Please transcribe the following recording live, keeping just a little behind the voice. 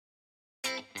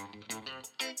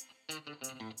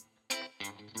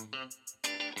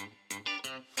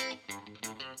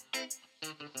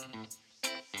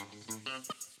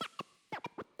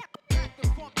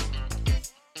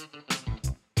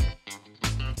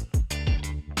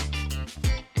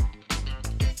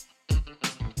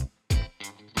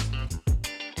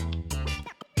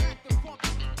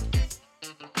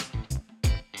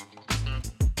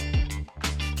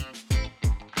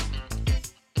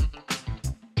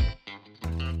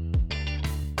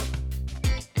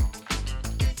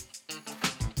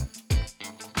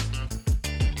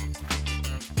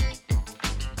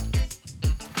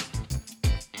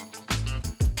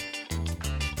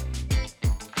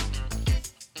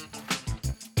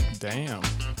Damn.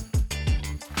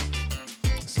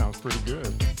 Sounds pretty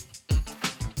good.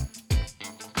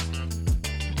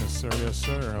 Yes,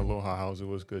 sir. Aloha, how's it?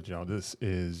 What's good, y'all? This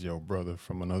is your brother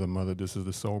from another mother. This is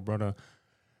the Soul Brother.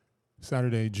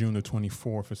 Saturday, June the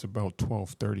 24th. It's about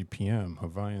 12:30 p.m.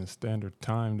 Hawaiian Standard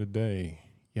Time today.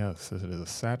 Yes, it is a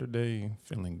Saturday.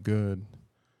 Feeling good.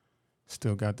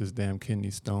 Still got this damn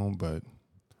kidney stone, but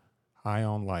high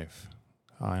on life.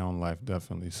 High on life,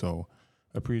 definitely. So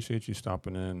appreciate you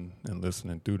stopping in and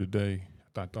listening through today.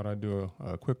 I thought I'd do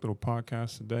a quick little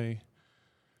podcast today.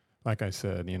 Like I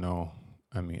said,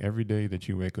 every day that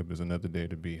you wake up is another day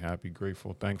to be happy,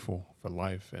 grateful, thankful for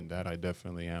life, and that I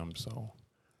definitely am. So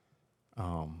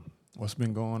what's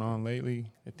been going on lately?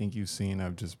 I think you've seen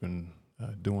I've just been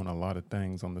doing a lot of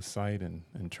things on the site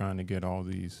and trying to get all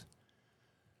these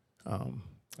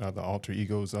the alter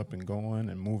egos up and going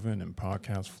and moving and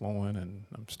podcasts flowing, and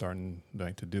I'm starting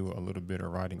to do a little bit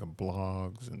of writing of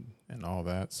blogs and all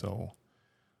that. So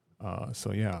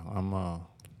yeah, I'm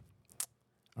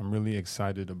really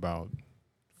excited about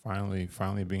finally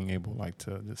being able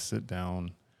to just sit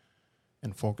down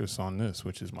and focus on this,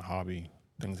 which is my hobby,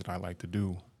 things that I like to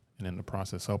do, and in the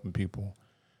process helping people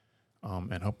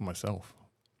and helping myself.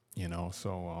 So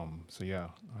yeah,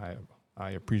 I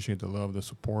appreciate the love, the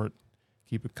support.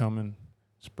 Keep it coming.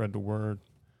 Spread the word.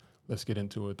 Let's get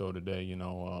into it, though, today.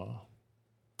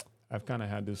 I've kind of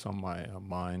had this on my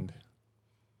mind.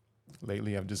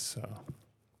 Lately, I've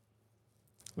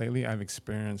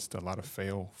experienced a lot of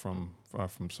fail from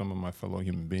some of my fellow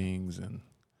human beings. And,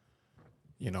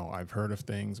 I've heard of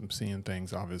things. I'm seeing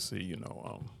things, obviously.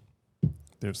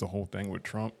 There's the whole thing with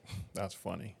Trump. That's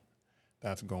funny.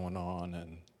 That's going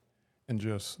on. And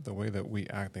just the way that we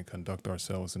act and conduct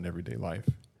ourselves in everyday life.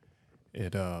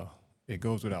 It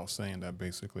goes without saying that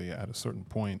basically at a certain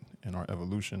point in our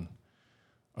evolution,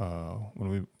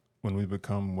 when we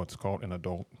become what's called an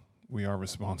adult, we are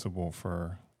responsible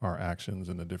for our actions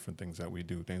and the different things that we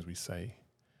do, things we say.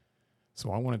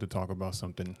 So I wanted to talk about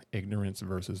something: ignorance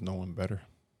versus knowing better,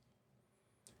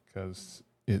 because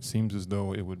it seems as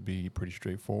though it would be pretty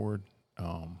straightforward,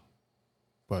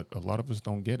 but a lot of us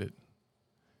don't get it.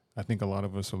 I think a lot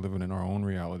of us are living in our own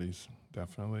realities,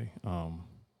 definitely.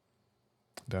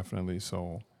 Definitely.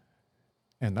 So,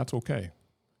 and that's okay,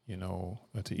 to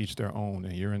each their own.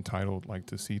 And you're entitled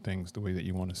to see things the way that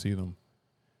you want to see them.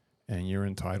 And you're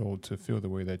entitled to feel the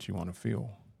way that you want to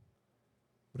feel.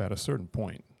 But at a certain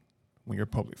point, when you're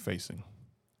public facing,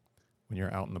 when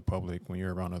you're out in the public, when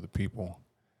you're around other people,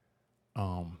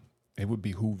 it would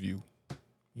behoove you,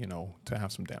 to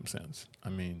have some damn sense. I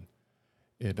mean,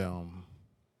 it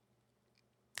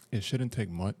shouldn't take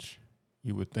much,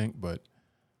 you would think, but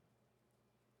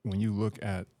when you look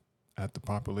at the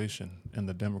population and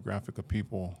the demographic of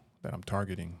people that I'm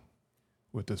targeting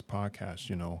with this podcast,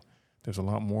 there's a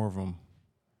lot more of them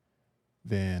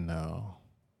than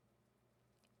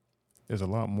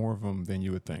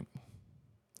you would think.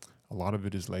 A lot of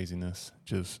it is laziness,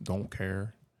 just don't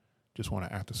care, just want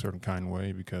to act a certain kind of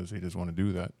way because they just want to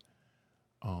do that.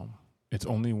 It's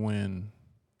only when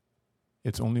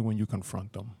you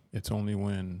confront them. It's only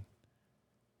when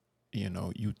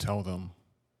you tell them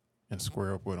and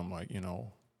square up with them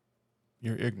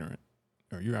you're ignorant,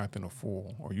 or you're acting a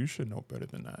fool, or you should know better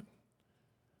than that.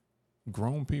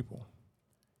 Grown people.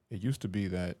 It used to be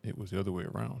that it was the other way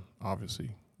around,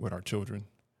 obviously, with our children.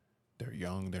 They're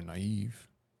young, they're naive,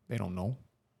 they don't know.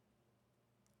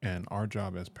 And our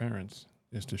job as parents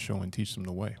is to show and teach them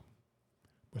the way.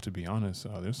 But to be honest,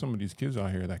 there's some of these kids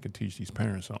out here that could teach these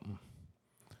parents something.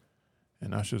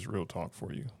 And that's just real talk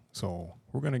for you. So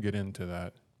we're going to get into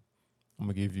that. I'm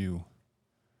going to give you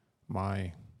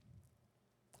my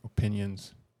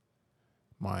opinions,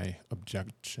 my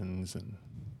objections,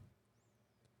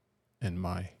 and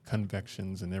my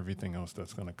convictions and everything else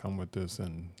that's going to come with this.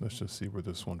 And let's just see where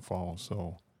this one falls.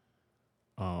 So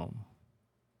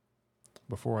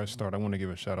before I start, I want to give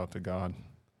a shout out to God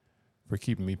for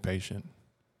keeping me patient.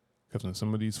 Because when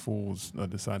some of these fools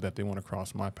decide that they want to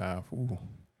cross my path,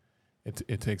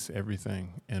 It takes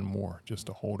everything and more just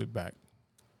to hold it back,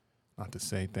 not to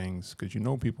say things, because you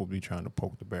know people be trying to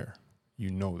poke the bear. You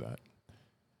know that.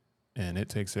 And it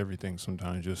takes everything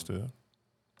sometimes just to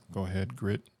go ahead,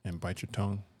 grit, and bite your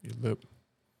tongue, your lip,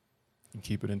 and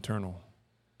keep it internal.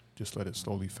 Just let it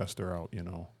slowly fester out, you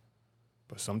know.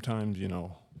 But sometimes, you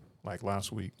know, like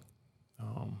last week,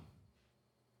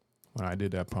 when I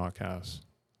did that podcast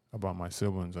about my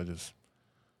siblings, I just,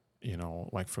 you know,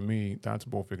 like for me, that's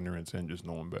both ignorance and just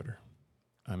knowing better.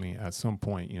 I mean, at some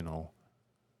point, you know,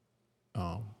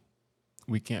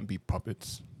 we can't be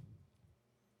puppets,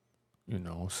 you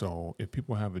know. So if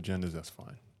people have agendas, that's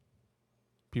fine.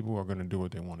 People are going to do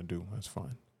what they want to do. That's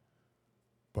fine.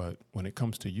 But when it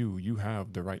comes to you, you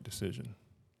have the right decision.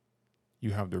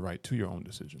 You have the right to your own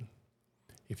decision.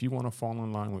 If you want to fall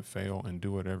in line with fail and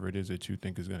do whatever it is that you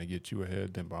think is going to get you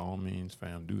ahead, then by all means,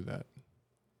 fam, do that.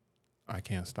 I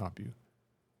can't stop you,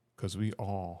 because we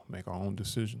all make our own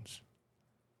decisions,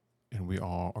 and we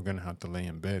all are going to have to lay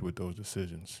in bed with those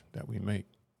decisions that we make,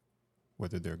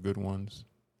 whether they're good ones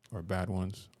or bad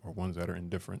ones or ones that are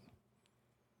indifferent.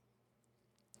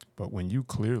 But when you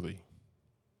clearly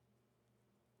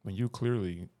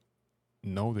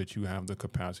know that you have the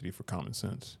capacity for common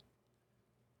sense,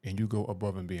 and you go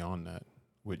above and beyond that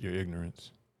with your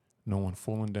ignorance, knowing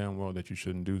full and damn well that you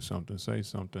shouldn't do something, say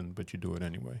something, but you do it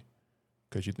anyway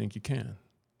because you think you can,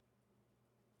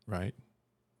 right?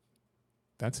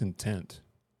 That's intent.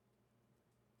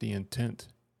 The intent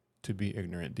to be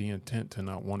ignorant, the intent to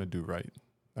not want to do right.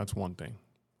 That's one thing.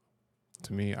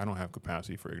 To me, I don't have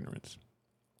capacity for ignorance.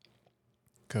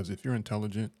 Because if you're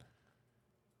intelligent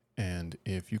and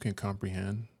if you can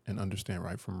comprehend and understand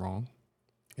right from wrong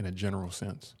in a general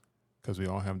sense, because we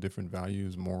all have different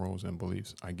values, morals, and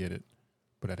beliefs, I get it.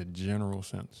 But at a general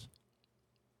sense,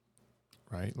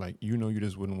 right? Like, you know, you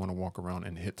just wouldn't want to walk around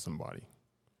and hit somebody.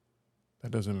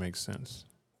 That doesn't make sense.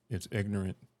 It's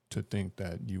ignorant to think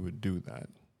that you would do that.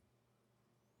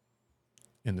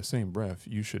 In the same breath,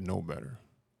 you should know better,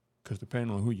 because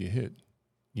depending on who you hit,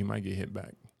 you might get hit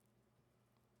back.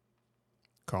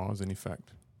 Cause and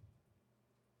effect.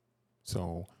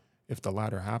 So if the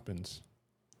latter happens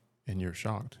and you're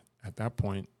shocked, at that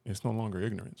point, it's no longer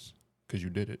ignorance because you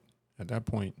did it. At that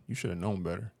point, you should have known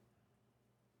better.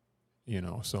 You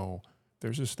know, so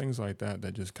there's just things like that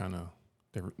that just kind of,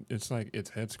 it's like, it's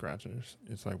head scratchers.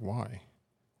 It's like, why?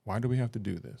 Why do we have to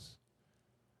do this?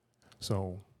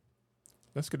 So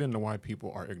let's get into why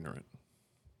people are ignorant.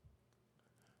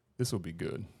 This will be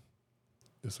good.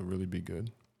 This will really be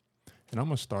good. And I'm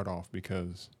going to start off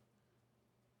because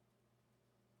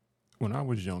when I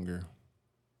was younger,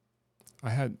 I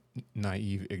had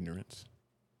naive ignorance,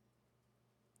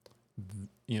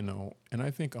 you know, and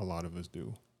I think a lot of us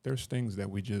do. There's things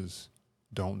that we just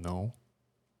don't know,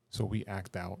 so we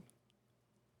act out.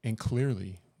 And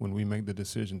clearly, when we make the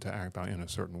decision to act out in a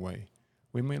certain way,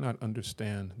 we may not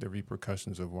understand the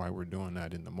repercussions of why we're doing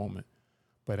that in the moment.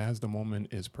 But as the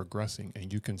moment is progressing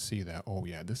and you can see that, oh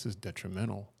yeah, this is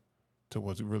detrimental to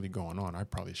what's really going on, I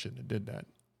probably shouldn't have did that.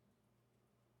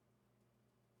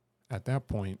 At that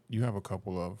point, you have a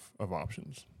couple of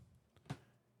options.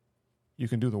 You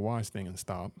can do the wise thing and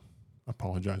stop,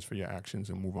 apologize for your actions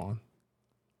and move on,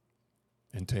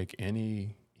 and take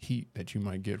any heat that you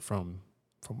might get from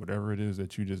whatever it is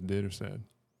that you just did or said.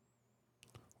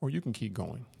 Or you can keep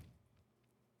going,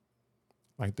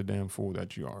 like the damn fool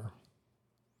that you are.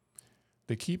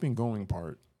 The keeping going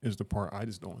part is the part I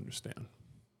just don't understand.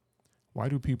 Why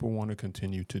do people want to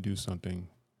continue to do something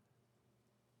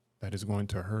that is going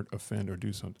to hurt, offend, or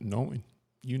do something, knowing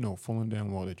you know full and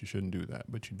damn well that you shouldn't do that,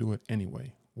 but you do it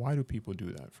anyway? Why do people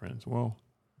do that, friends? Well,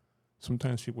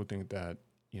 sometimes people think that,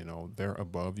 you know, they're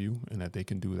above you and that they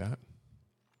can do that.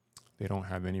 They don't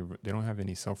have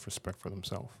any self-respect for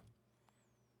themselves,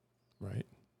 right?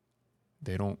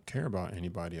 They don't care about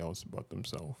anybody else but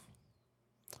themselves.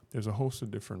 There's a host of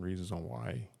different reasons on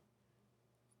why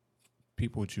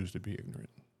people choose to be ignorant.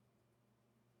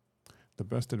 The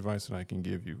best advice that I can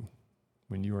give you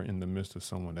when you are in the midst of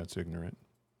someone that's ignorant,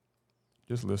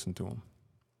 just listen to them.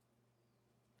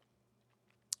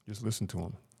 Just listen to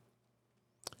them.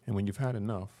 And when you've had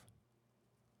enough,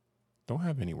 don't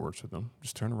have any words with them.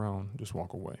 Just turn around, just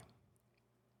walk away.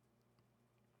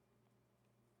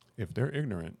 If they're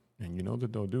ignorant and you know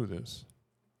that they'll do this,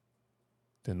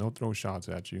 then they'll throw shots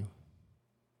at you.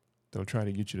 They'll try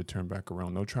to get you to turn back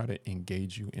around. They'll try to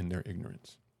engage you in their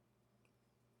ignorance.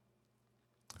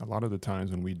 A lot of the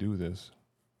times when we do this,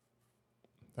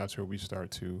 that's where we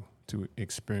start to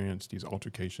experience these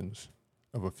altercations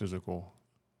of a physical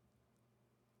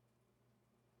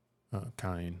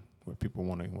kind, where people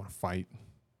want to fight.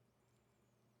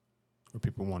 where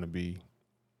people want to be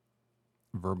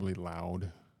verbally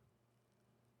loud.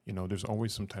 There's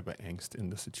always some type of angst in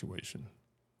the situation.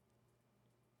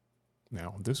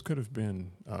 Now, this could have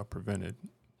been prevented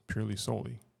purely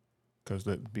solely because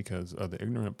the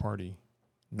ignorant party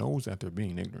knows that they're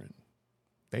being ignorant.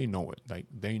 They know it. Like,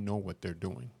 they know what they're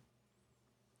doing.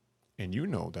 And you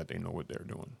know that they know what they're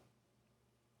doing.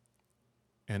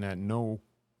 And at no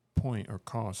point or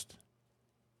cost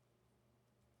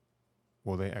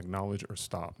will they acknowledge or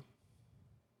stop.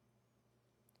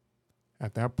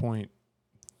 At that point,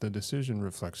 the decision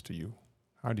reflects to you.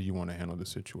 How do you want to handle the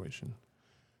situation?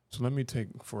 So let me take,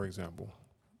 for example,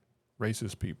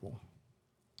 racist people.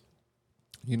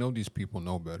 These people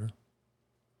know better.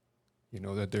 You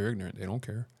know that they're ignorant. They don't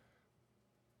care.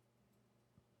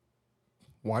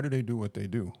 Why do they do what they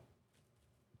do?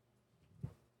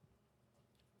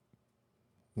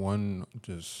 One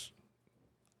just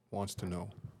wants to know.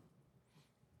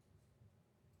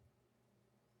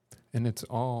 And it's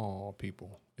all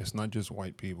people. It's not just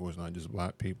white people. It's not just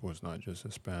black people. It's not just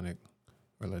Hispanic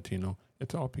or Latino.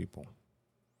 It's all people.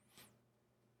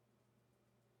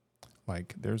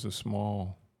 Like, there's a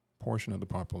small portion of the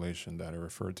population that are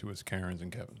referred to as Karens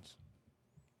and Kevins.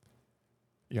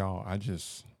 Y'all,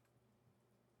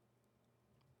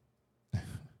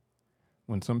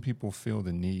 when some people feel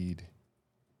the need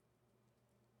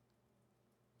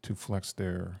to flex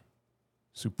their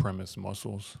supremacist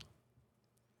muscles,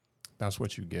 that's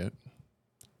what you get.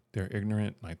 They're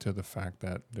ignorant, like, to the fact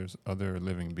that there's other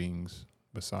living beings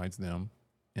besides them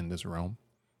in this realm.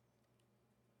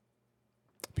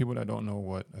 People that don't know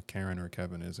what a Karen or a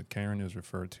Kevin is, a Karen is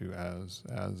referred to as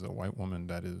a white woman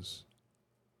that is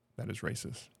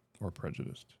racist or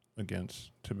prejudiced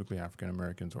against typically African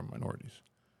Americans or minorities.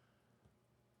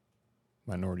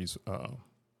 Minorities,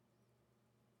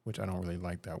 which I don't really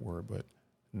like that word, but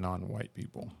non-white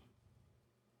people.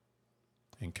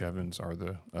 And Kevins are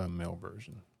the male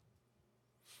version.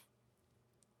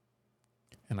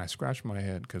 And I scratch my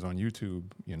head because on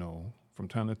YouTube, from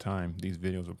time to time, these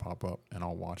videos will pop up and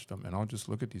I'll watch them and I'll just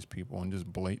look at these people and just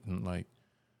blatant, like,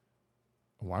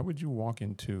 why would you walk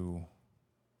into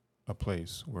a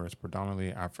place where it's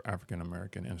predominantly African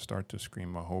American and start to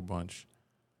scream a whole bunch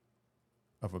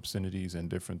of obscenities and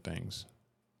different things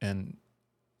and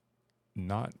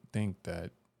not think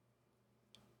that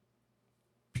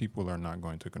people are not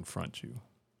going to confront you?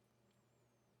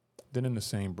 Then in the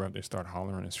same breath, they start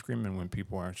hollering and screaming when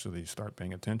people actually start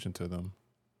paying attention to them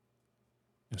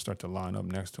and start to line up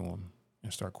next to them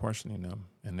and start questioning them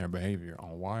and their behavior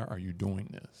on why are you doing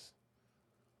this?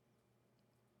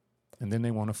 And then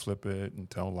they want to flip it and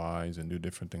tell lies and do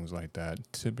different things like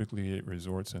that. Typically, it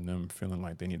resorts in them feeling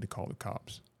like they need to call the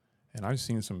cops. And I've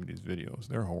seen some of these videos.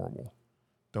 They're horrible.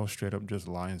 They'll straight up just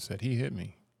lie and said, he hit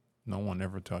me. No one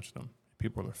ever touched them.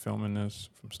 People are filming this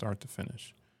from start to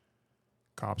finish.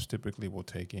 Cops typically will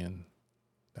take in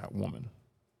that woman,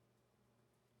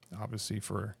 obviously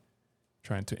for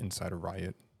trying to incite a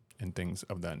riot and things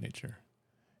of that nature.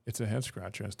 It's a head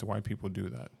scratcher as to why people do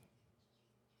that.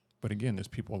 But again, there's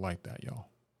people like that, y'all.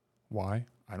 Why?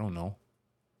 I don't know.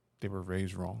 They were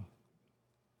raised wrong.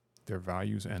 Their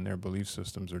values and their belief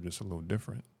systems are just a little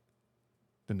different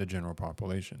than the general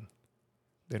population.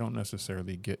 They don't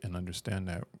necessarily get and understand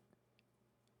that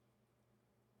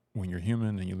when you're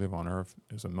human and you live on Earth,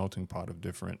 there's a melting pot of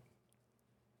different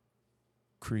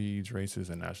creeds, races,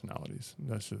 and nationalities.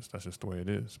 That's just the way it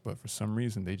is. But for some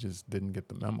reason, they just didn't get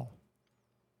the memo.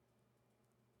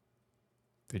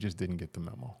 They just didn't get the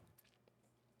memo.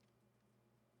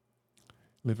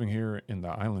 Living here in the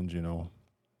islands,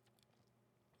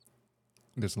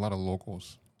 there's a lot of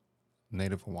locals,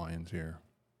 Native Hawaiians here,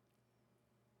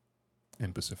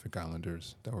 and Pacific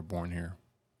Islanders that were born here.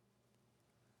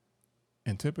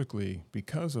 And typically,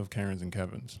 because of Karens and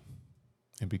Kevins,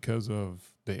 and because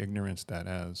of the ignorance that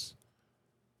has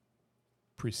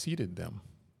preceded them,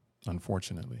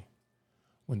 unfortunately,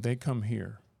 when they come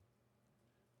here,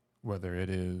 whether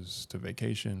it is to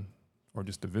vacation or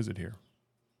just to visit here,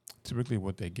 typically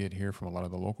what they get here from a lot of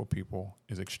the local people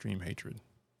is extreme hatred.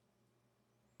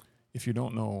 If you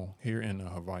don't know, here in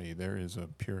Hawaii, there is a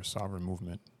pure sovereign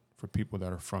movement for people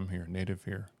that are from here, native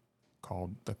here,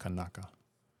 called the Kanaka.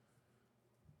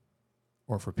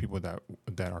 Or for people that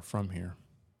are from here,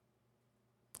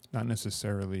 not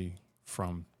necessarily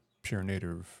from pure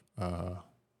native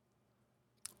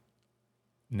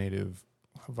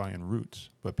Hawaiian roots,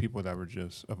 but people that were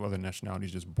just of other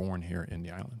nationalities just born here in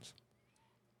the islands.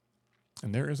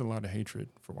 And there is a lot of hatred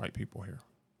for white people here.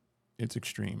 It's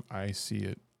extreme. I see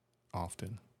it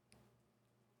often.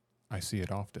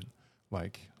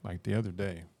 Like the other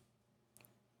day,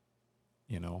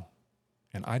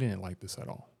 And I didn't like this at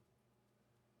all.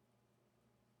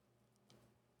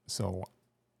 So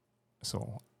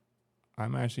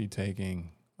I'm actually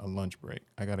taking a lunch break.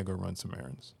 I got to go run some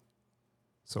errands.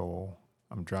 So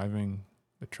I'm driving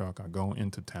the truck. I go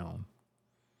into town,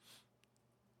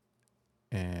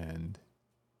 and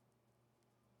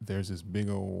there's this big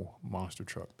old monster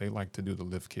truck. They like to do the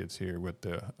lift kits here with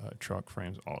the truck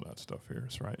frames, all that stuff here,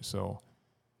 right? So,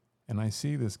 and I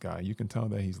see this guy. You can tell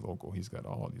that he's local. He's got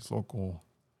all these local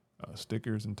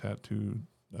stickers and tattooed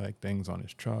like things on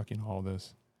his truck and all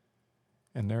this.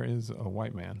 And there is a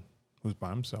white man who's by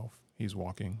himself. He's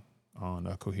walking on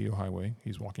a Cohio Highway.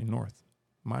 He's walking north,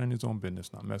 minding his own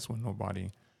business, not messing with nobody.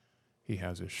 He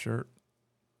has his shirt.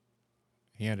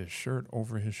 He had his shirt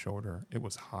over his shoulder. It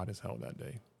was hot as hell that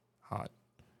day. Hot.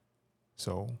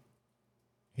 So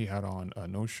he had on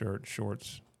no shirt,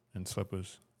 shorts, and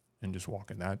slippers, and just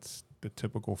walking. That's the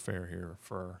typical fare here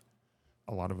for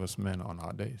a lot of us men on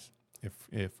hot days. If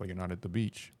you're not at the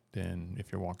beach, then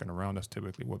if you're walking around, that's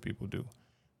typically what people do.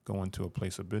 Go into a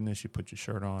place of business, you put your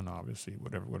shirt on, obviously,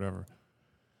 whatever.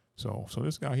 So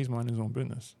this guy, he's minding his own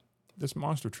business. This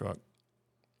monster truck,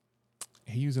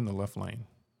 he's in the left lane,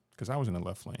 because I was in the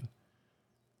left lane.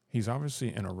 He's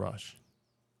obviously in a rush,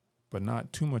 but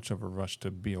not too much of a rush to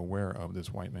be aware of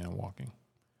this white man walking.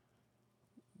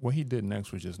 What he did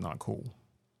next was just not cool.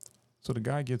 So the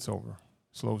guy gets over,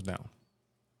 slows down,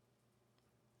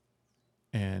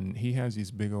 and he has these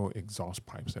big old exhaust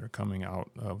pipes that are coming out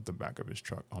of the back of his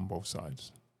truck on both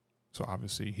sides. So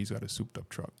obviously he's got a souped up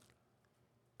truck.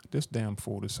 This damn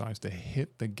fool decides to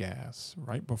hit the gas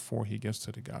right before he gets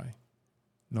to the guy.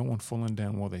 No one full and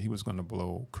damn well that he was going to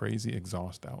blow crazy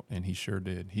exhaust out, and he sure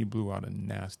did. He blew out a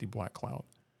nasty black cloud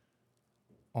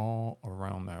all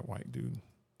around that white dude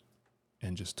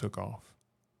and just took off.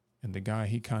 And the guy,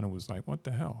 he kind of was like, what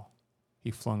the hell? He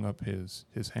flung up his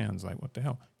hands like, what the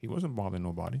hell? He wasn't bothering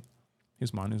nobody.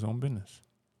 He's minding his own business.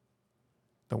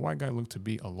 The white guy looked to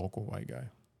be a local white guy,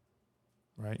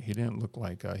 right? He didn't look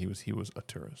like he was a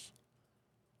tourist.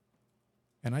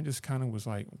 And I just kind of was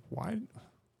like, why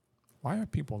are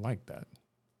people like that?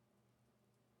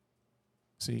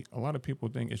 See, a lot of people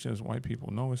think it's just white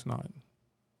people. No, it's not.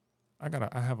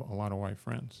 I have a lot of white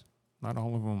friends. Not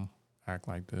all of them act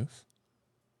like this.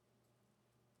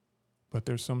 But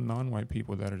there's some non-white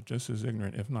people that are just as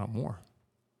ignorant, if not more.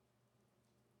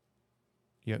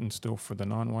 Yet and still, for the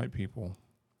non-white people,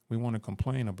 we want to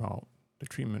complain about the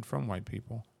treatment from white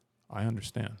people. I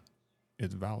understand.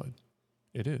 It's valid.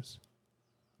 It is.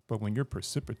 But when you're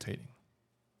precipitating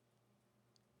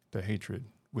the hatred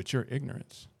with your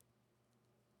ignorance,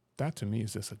 that to me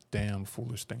is just a damn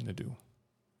foolish thing to do.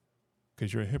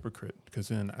 Because you're a hypocrite. Because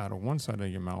then out of one side of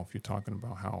your mouth, you're talking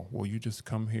about how, well, you just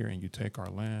come here and you take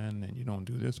our land and you don't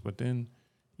do this, but then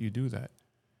you do that.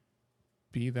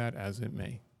 Be that as it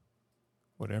may,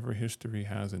 whatever history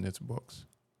has in its books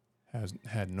has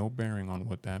had no bearing on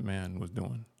what that man was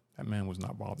doing. That man was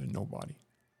not bothering nobody.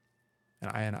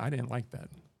 And I didn't like that.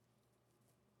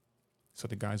 So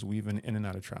the guy's weaving in and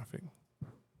out of traffic.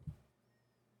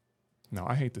 Now,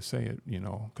 I hate to say it,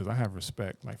 because I have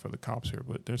respect, like, for the cops here,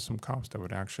 but there's some cops that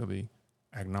would actually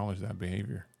acknowledge that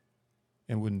behavior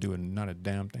and wouldn't do not a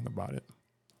damn thing about it.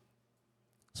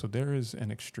 So there is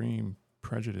an extreme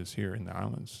prejudice here in the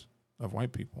islands of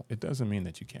white people. It doesn't mean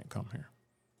that you can't come here.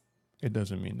 It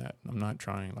doesn't mean that. I'm not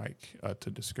trying, to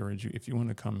discourage you. If you want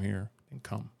to come here, then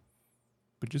come.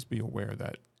 But just be aware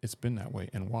that it's been that way.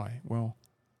 And why? Well,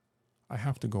 I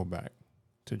have to go back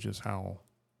to just how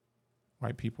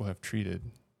white people have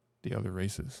treated the other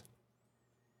races.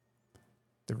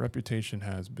 The reputation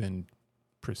has been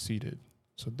preceded.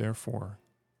 So therefore,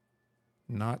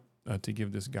 not to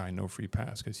give this guy no free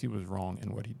pass because he was wrong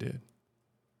in what he did.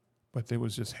 But there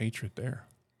was just hatred there.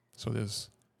 So there's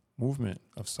movement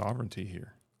of sovereignty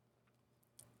here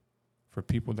for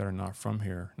people that are not from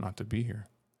here not to be here.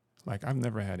 Like, I've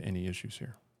never had any issues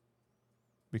here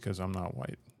because I'm not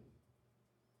white.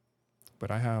 But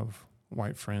I have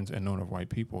white friends and known of white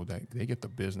people that they get the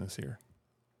business here.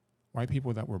 White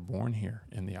people that were born here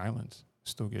in the islands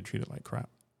still get treated like crap.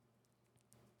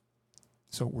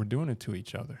 So we're doing it to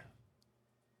each other.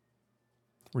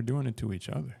 We're doing it to each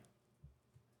other.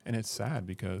 And it's sad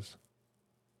because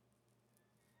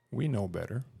we know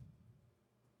better.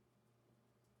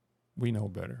 We know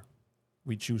better.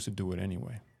 We choose to do it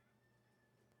anyway.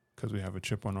 Because we have a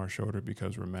chip on our shoulder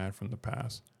because we're mad from the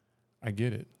past. I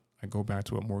get it. I go back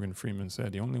to what Morgan Freeman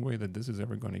said. The only way that this is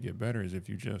ever going to get better is if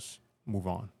you just move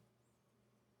on.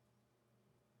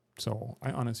 So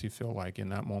I honestly feel like in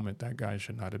that moment, that guy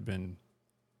should not have been,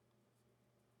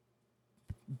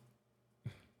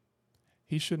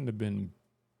 he shouldn't have been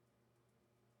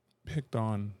picked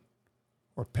on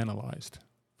or penalized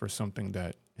for something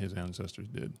that his ancestors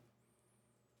did.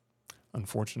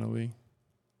 Unfortunately,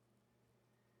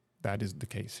 that is the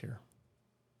case here.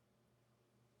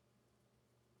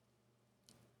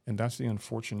 And that's the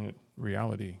unfortunate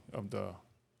reality of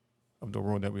the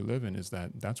world that we live in, is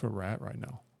that that's where we're at right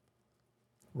now.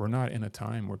 We're not in a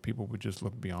time where people would just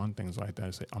look beyond things like that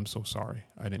and say, I'm so sorry,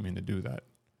 I didn't mean to do that.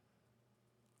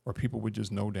 Or people would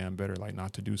just know damn better, like,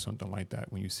 not to do something like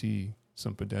that. When you see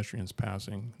some pedestrians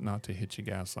passing, not to hit your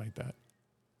gas like that.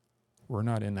 We're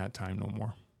not in that time no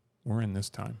more. We're in this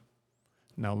time.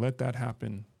 Now let that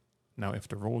happen. Now, if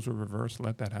the roles were reversed,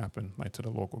 let that happen, like to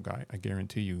the local guy. I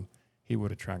guarantee you, he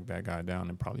would have tracked that guy down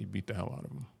and probably beat the hell out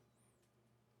of him.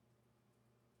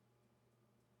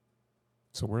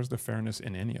 So where's the fairness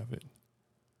in any of it?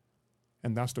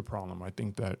 And that's the problem. I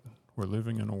think that we're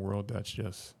living in a world that's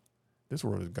just, this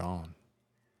world is gone.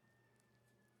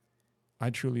 I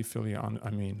truly feel,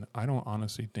 I don't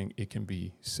honestly think it can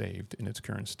be saved in its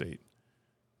current state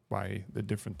by the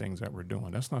different things that we're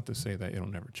doing. That's not to say that it'll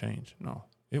never change. No,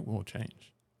 it will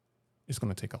change. It's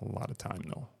going to take a lot of time,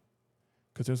 though,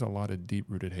 because there's a lot of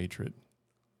deep-rooted hatred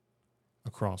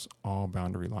across all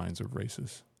boundary lines of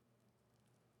races.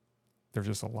 There's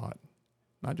just a lot,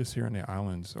 not just here in the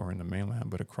islands or in the mainland,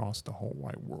 but across the whole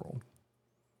wide world.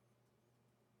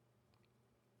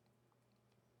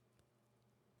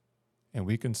 And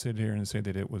we can sit here and say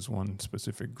that it was one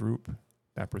specific group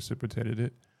that precipitated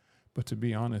it. But to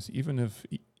be honest, even if,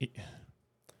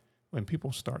 when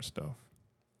people start stuff,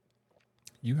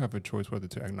 you have a choice whether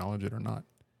to acknowledge it or not.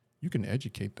 You can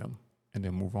educate them and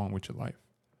then move on with your life.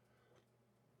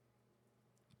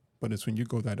 But it's when you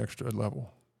go that extra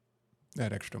level,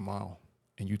 that extra mile,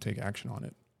 and you take action on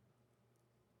it,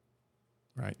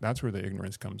 right? That's where the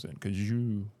ignorance comes in, because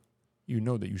you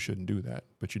know that you shouldn't do that,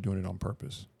 but you're doing it on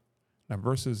purpose. Now,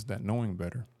 versus that knowing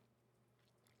better,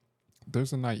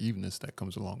 there's a naiveness that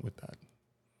comes along with that.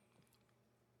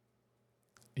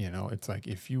 You know, it's like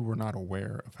if you were not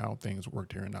aware of how things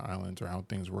worked here in the islands or how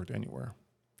things worked anywhere,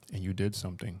 and you did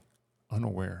something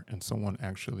unaware and someone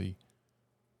actually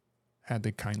had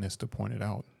the kindness to point it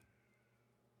out,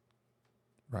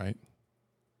 right?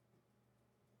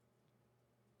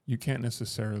 You can't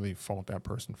necessarily fault that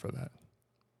person for that.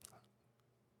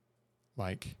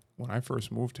 Like when I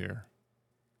first moved here,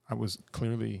 I was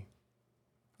clearly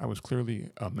a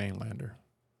mainlander.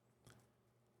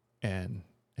 And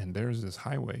there's this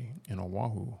highway in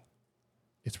Oahu.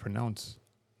 It's pronounced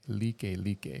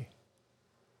Like,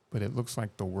 but it looks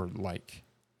like the word like,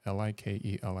 Like,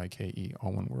 all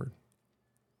one word.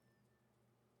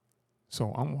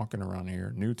 So I'm walking around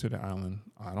here, new to the island.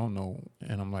 I don't know.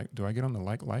 And I'm like, do I get on the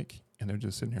like? And they're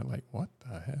just sitting here like, what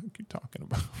the heck are you talking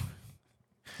about?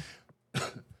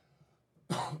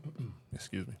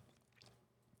 Excuse me.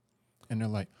 And they're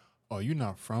like, oh, you're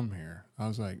not from here. I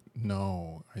was like,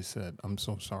 no. I said, I'm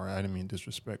so sorry. I didn't mean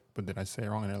disrespect. But did I say it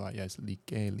wrong? And they're like, yeah, it's like.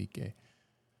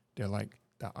 They're like,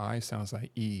 the I sounds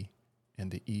like E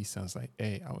and the E sounds like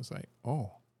A. I was like,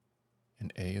 oh.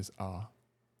 And A is ah.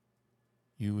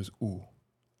 U is oo.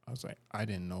 I was like, I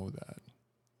didn't know that.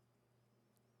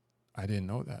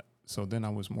 So then I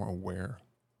was more aware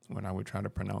when I would try to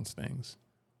pronounce things,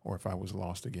 or if I was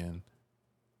lost again,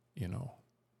 you know,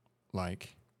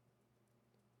 like,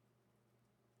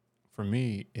 for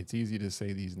me, it's easy to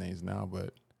say these names now,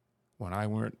 but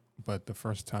the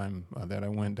first time that I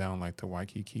went down like to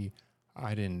Waikiki,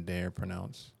 I didn't dare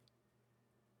pronounce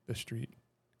the street,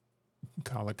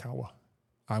 Kalakaua.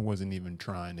 I wasn't even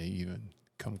trying to even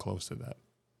come close to that.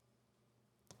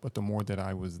 But the more that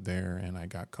I was there and I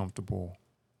got comfortable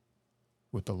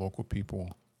with the local people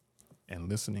and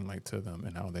listening like to them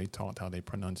and how they talked, how they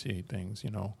pronunciate things, you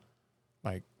know,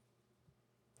 like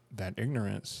that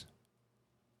ignorance,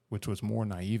 which was more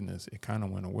naiveness, it kind of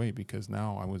went away because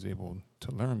now I was able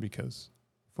to learn because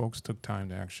folks took time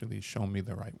to actually show me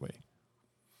the right way.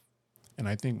 And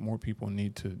I think more people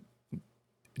need to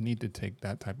take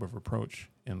that type of approach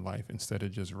in life instead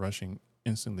of just rushing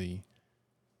instantly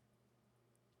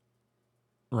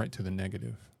right to the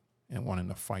negative and wanting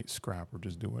to fight, scrap, or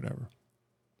just do whatever.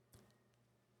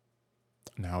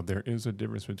 Now, there is a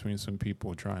difference between some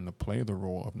people trying to play the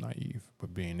role of naive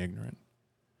but being ignorant.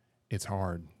 It's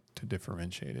hard to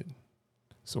differentiate it.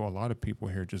 So a lot of people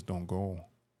here just don't go.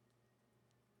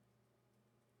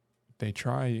 They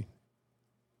try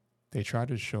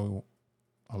to show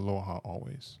aloha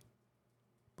always.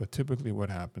 But typically what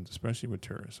happens, especially with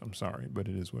tourists, I'm sorry, but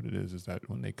it is what it is that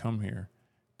when they come here,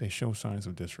 they show signs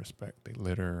of disrespect. They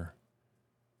litter.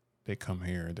 They come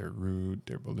here. They're rude.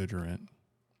 They're belligerent.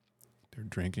 They're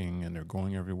drinking and they're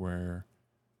going everywhere.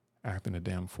 acting a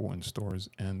damn fool in stores.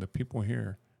 And the people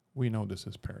here, we know this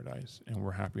is paradise and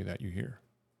we're happy that you're here.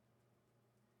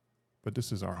 But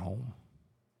this is our home.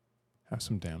 Have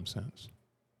some damn sense.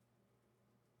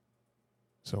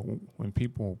 So when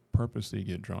people purposely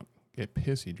get drunk, get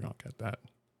pissy drunk at that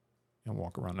and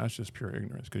walk around, that's just pure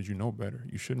ignorance because you know better.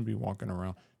 You shouldn't be walking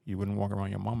around. You wouldn't walk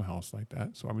around your mama house like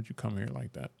that. So why would you come here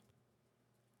like that?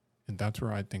 And that's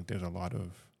where I think there's a lot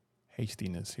of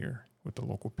hastiness here with the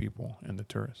local people and the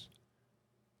tourists.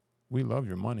 We love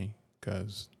your money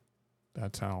because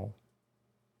that's how,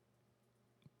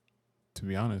 to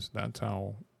be honest, that's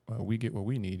how we get what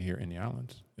we need here in the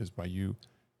islands is by you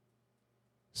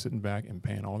sitting back and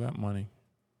paying all that money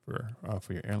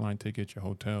for your airline tickets, your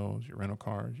hotels, your rental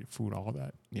cars, your food, all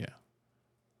that. Yeah.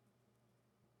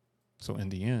 So in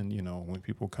the end, you know, when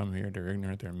people come here, they're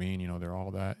ignorant, they're mean, you know, they're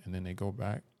all that, and then they go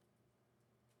back.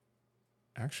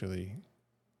 Actually,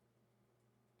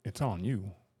 it's on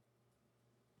you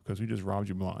because we just robbed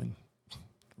you blind,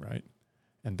 right?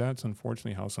 And that's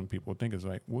unfortunately how some people think is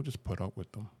like, we'll just put up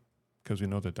with them because we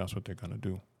know that that's what they're going to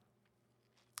do.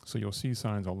 So you'll see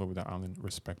signs all over the island,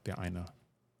 respect the Aina.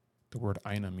 The word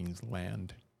Aina means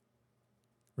land.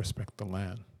 Respect the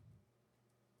land.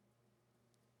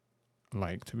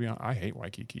 Like, to be honest, I hate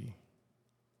Waikiki.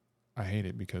 I hate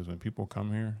it because when people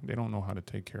come here, they don't know how to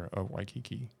take care of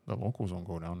Waikiki. The locals don't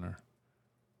go down there.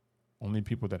 Only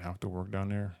people that have to work down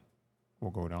there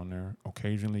will go down there.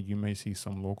 Occasionally, you may see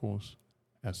some locals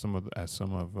at some of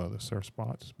the surf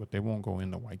spots, but they won't go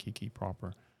into Waikiki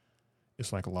proper.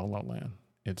 It's like La La Land.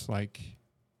 It's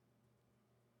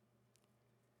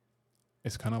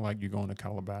kind of like you going to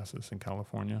Calabasas in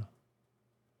California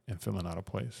and feeling out of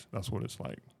place. That's what it's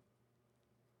like.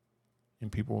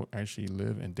 And people actually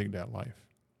live and dig that life.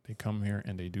 They come here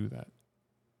and they do that.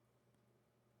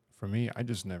 For me, I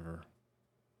just never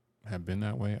have been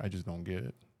that way. I just don't get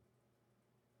it.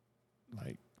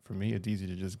 Like, for me, it's easy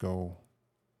to just go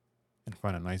and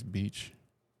find a nice beach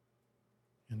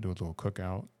and do a little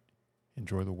cookout,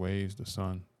 enjoy the waves, the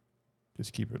sun,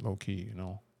 just keep it low key, you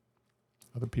know.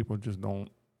 Other people just don't,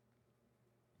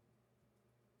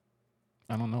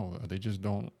 I don't know, they just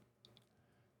don't,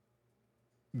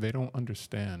 they don't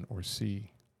understand or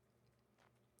see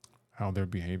how their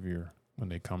behavior when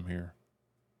they come here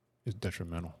is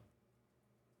detrimental.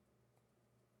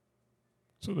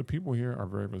 So the people here are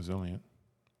very resilient.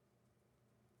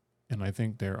 And I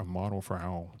think they're a model for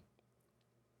how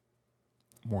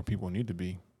more people need to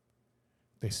be.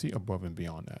 They see above and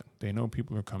beyond that. They know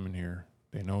people are coming here.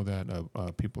 They know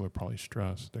that people are probably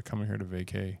stressed. They're coming here to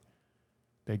vacay.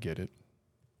 They get it.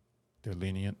 They're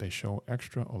lenient. They show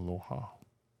extra aloha.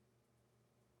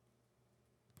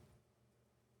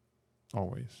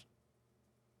 Always.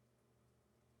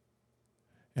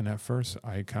 And at first,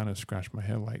 I kind of scratched my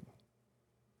head like,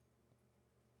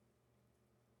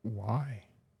 why?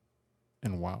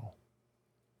 And wow.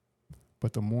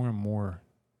 But the more and more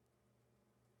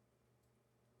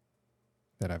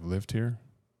that I've lived here,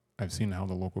 I've seen how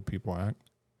the local people act.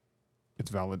 It's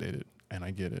validated, and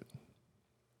I get it.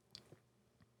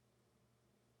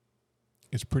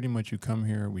 It's pretty much you come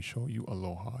here, we show you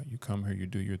aloha. You come here, you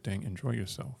do your thing, enjoy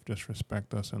yourself. Just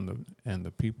respect us and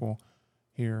the people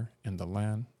here and the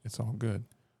land. It's all good.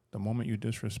 The moment you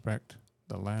disrespect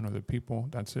the land or the people,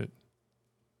 that's it.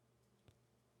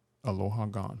 Aloha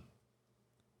gone.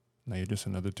 Now you're just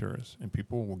another tourist, and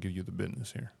people will give you the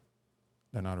business here.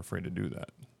 They're not afraid to do that.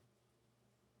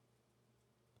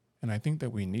 And I think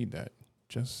that we need that,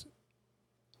 just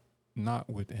not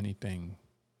with anything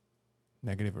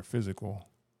negative or physical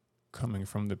coming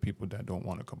from the people that don't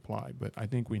want to comply. But I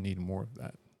think we need more of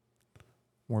that.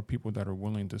 More people that are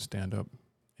willing to stand up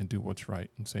and do what's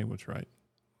right and say what's right.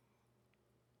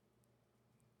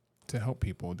 To help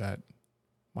people that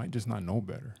might just not know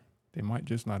better. They might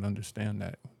just not understand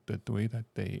that the way that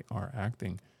they are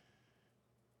acting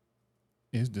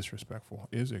is disrespectful,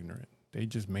 is ignorant. They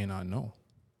just may not know.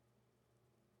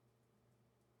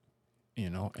 You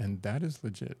know, and that is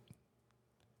legit.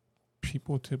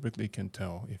 People typically can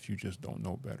tell if you just don't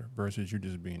know better versus you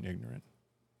just being ignorant.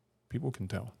 People can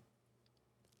tell.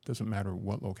 Doesn't matter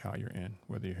what locale you're in,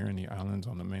 whether you're here in the islands,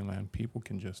 on the mainland, people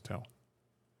can just tell.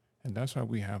 And that's why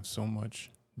we have so much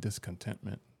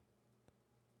discontentment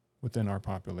within our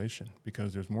population,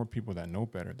 because there's more people that know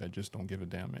better that just don't give a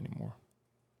damn anymore.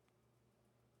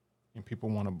 And people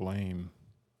want to blame,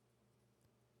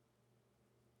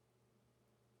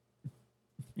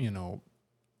 you know,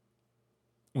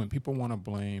 when people want to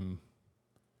blame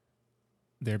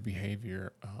their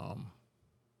behavior,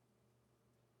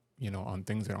 you know, on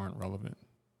things that aren't relevant,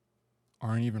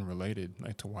 aren't even related,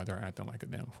 like to why they're acting like a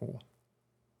damn fool.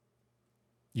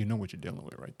 you know what you're dealing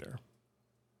with right there.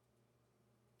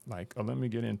 Like, let me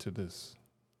get into this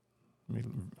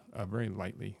very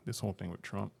lightly, this whole thing with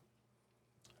Trump.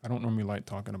 I don't normally like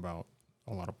talking about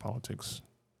a lot of politics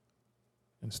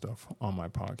and stuff on my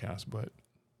podcast, but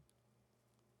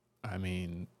I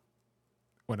mean,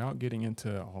 without getting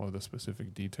into all of the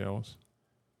specific details,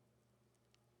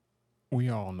 we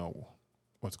all know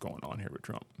what's going on here with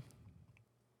Trump.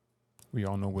 We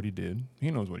all know what he did.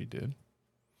 He knows what he did.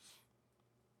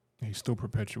 He's still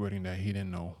perpetuating that he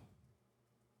didn't know.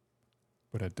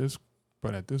 But at this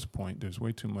point, there's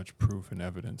way too much proof and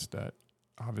evidence that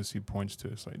obviously points to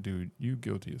it's like, dude, you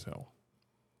guilty as hell.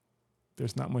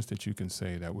 There's not much that you can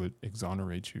say that would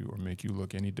exonerate you or make you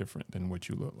look any different than what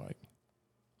you look like.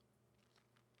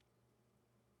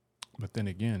 But then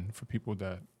again, for people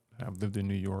that have lived in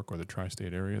New York or the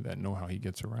tri-state area that know how he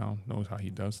gets around, knows how he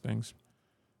does things,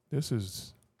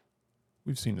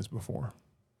 we've seen this before.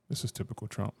 This is typical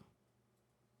Trump.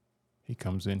 He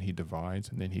comes in, he divides,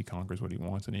 and then he conquers what he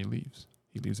wants and he leaves.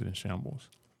 He leaves it in shambles.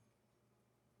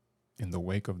 In the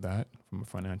wake of that, from a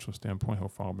financial standpoint, he'll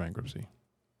file bankruptcy.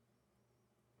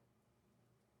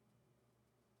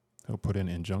 He'll put in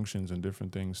injunctions and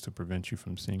different things to prevent you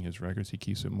from seeing his records. He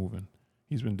keeps it moving.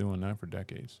 He's been doing that for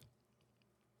decades.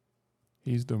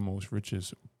 He's the most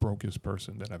richest, brokest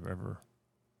person that I've ever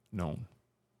known.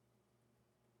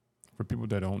 For people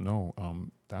that don't know,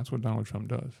 that's what Donald Trump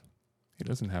does. He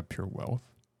doesn't have pure wealth.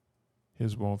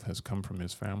 His wealth has come from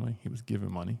his family. He was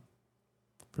given money.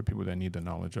 For people that need the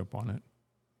knowledge up on it,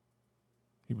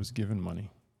 he was given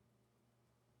money,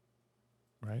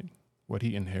 right? What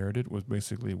he inherited was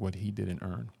basically what he didn't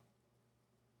earn.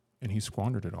 And he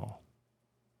squandered it all.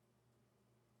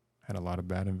 Had a lot of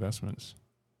bad investments.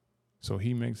 So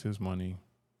he makes his money.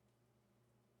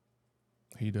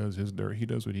 He does his dirt. He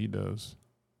does what he does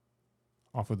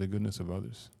off of the goodness of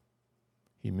others.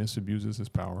 He misabuses his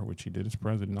power, which he did as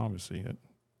president, obviously.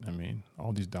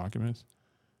 All these documents.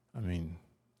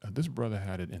 This brother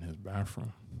had it in his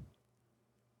bathroom.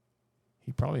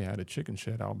 He probably had a chicken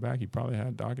shed out back. He probably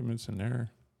had documents in there,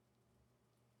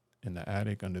 in the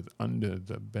attic, under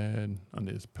the bed,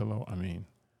 under his pillow.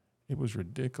 It was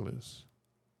ridiculous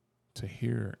to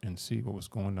hear and see what was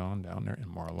going on down there in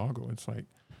Mar-a-Lago. It's like,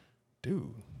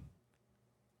 dude.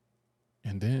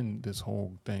 And then this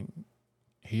whole thing,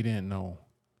 he didn't know.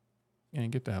 And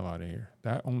get the hell out of here.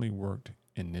 That only worked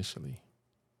initially.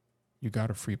 You got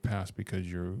a free pass because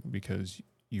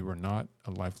you were not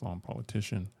a lifelong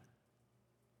politician.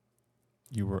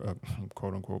 You were a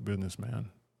quote unquote businessman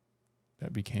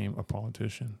that became a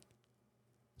politician.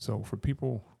 So for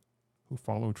people who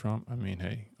follow Trump,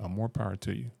 hey, more power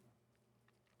to you.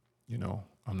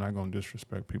 I'm not going to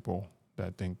disrespect people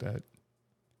that think that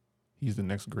he's the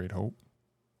next great hope.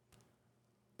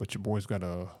 But your boy's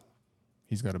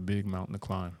he's got a big mountain to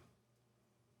climb.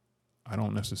 I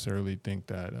don't necessarily think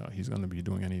that he's going to be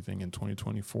doing anything in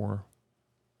 2024,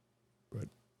 but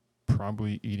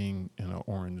probably eating in an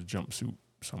orange jumpsuit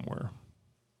somewhere.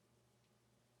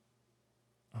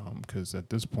 Because at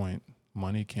this point,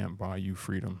 money can't buy you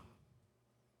freedom.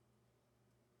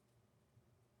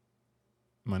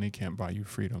 Money can't buy you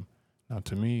freedom. Now,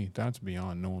 to me, that's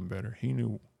beyond knowing better. He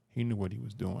knew what he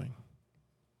was doing.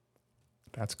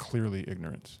 That's clearly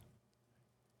ignorance.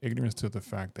 Ignorance to the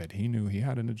fact that he knew he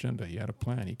had an agenda. He had a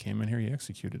plan. He came in here, he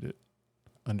executed it.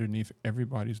 Underneath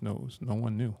everybody's nose. No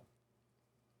one knew.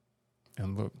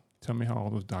 And look, tell me how all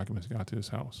those documents got to his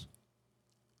house.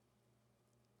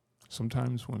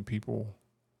 Sometimes when people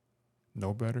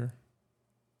know better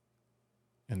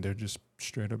and they're just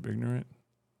straight up ignorant,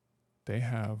 they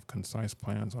have concise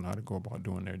plans on how to go about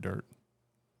doing their dirt.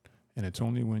 And it's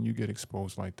only when you get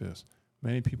exposed like this.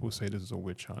 Many people say this is a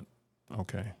witch hunt.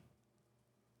 Okay.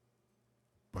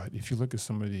 But if you look at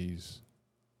some of the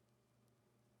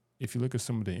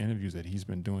interviews that he's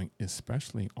been doing,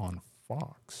 especially on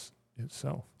Fox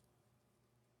itself,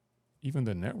 even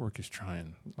the network is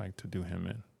trying to do him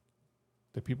in.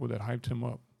 The people that hyped him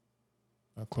up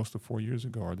close to 4 years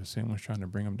ago are the same ones trying to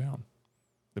bring him down.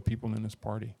 The people in his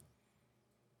party.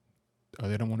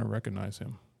 They don't want to recognize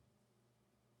him.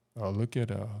 Look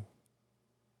at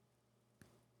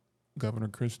Governor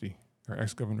Christie, or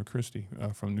ex-Governor Christie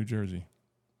from New Jersey,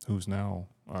 who's now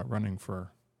running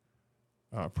for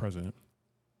president.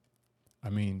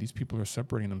 These people are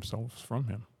separating themselves from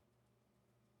him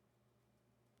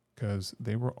because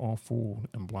they were all fooled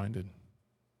and blinded.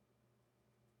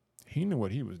 He knew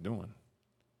what he was doing.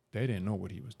 They didn't know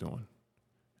what he was doing.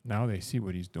 Now they see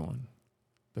what he's doing.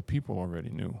 The people already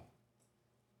knew,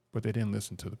 but they didn't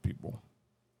listen to the people.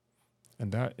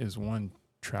 And that is one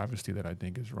travesty that I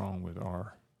think is wrong with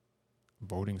our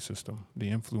voting system, the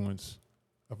influence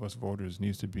of us voters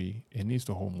needs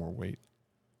to hold more weight.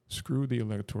 Screw the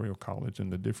electoral college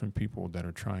and the different people that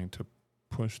are trying to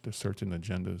push the certain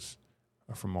agendas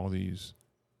from all these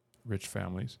rich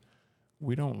families.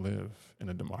 We don't live in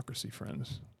a democracy,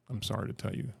 friends. I'm sorry to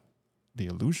tell you the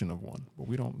illusion of one, but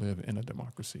we don't live in a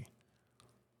democracy.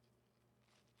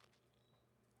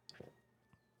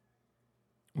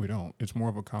 We don't. It's more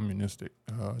of a communistic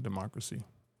democracy.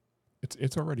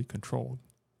 It's already controlled.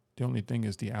 The only thing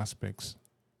is the aspects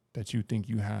that you think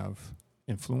you have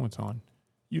influence on,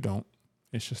 you don't.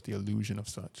 It's just the illusion of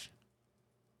such.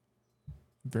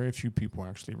 Very few people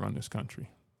actually run this country,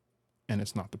 and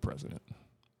it's not the president.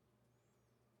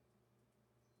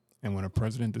 And when a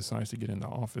president decides to get into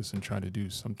office and try to do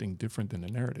something different than the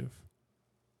narrative,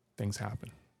 things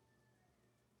happen.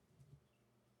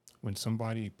 When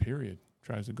somebody, period,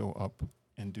 tries to go up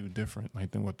and do different,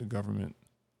 like than what the government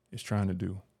is trying to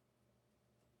do,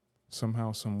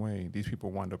 somehow, some way, these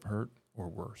people wind up hurt or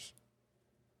worse.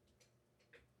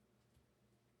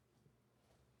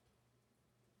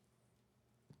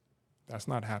 That's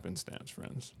not happenstance,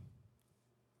 friends.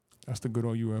 That's the good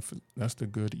old UF. That's the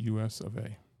good US of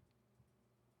A.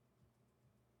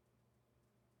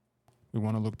 We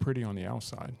want to look pretty on the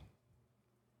outside,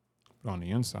 but on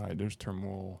the inside, there's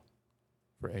turmoil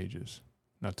for ages.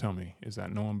 Now tell me, is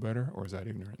that knowing better or is that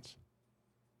ignorance?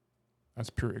 That's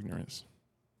pure ignorance.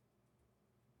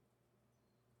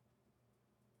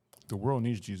 The world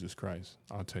needs Jesus Christ.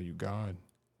 I'll tell you, God,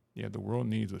 the world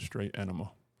needs a straight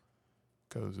enema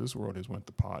because this world has went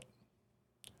to pot.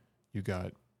 You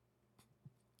got,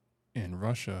 in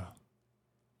Russia,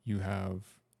 you have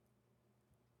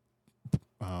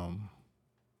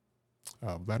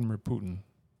Vladimir Putin.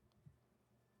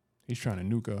 He's trying to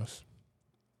nuke us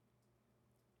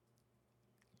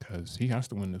because he has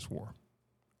to win this war.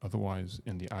 Otherwise,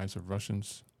 in the eyes of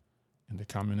Russians and the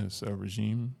communist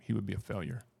regime, he would be a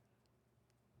failure.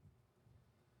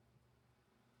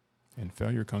 And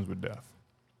failure comes with death.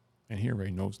 And he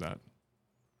already knows that.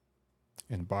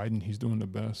 And Biden, he's doing the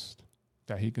best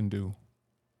that he can do.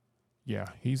 Yeah,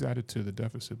 he's added to the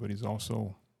deficit, but he's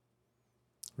also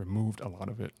removed a lot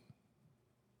of it.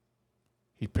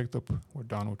 He picked up where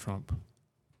Donald Trump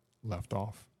left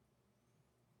off.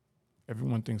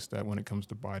 Everyone thinks that when it comes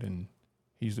to Biden,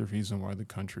 he's the reason why the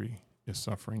country is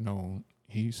suffering. No,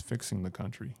 he's fixing the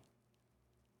country.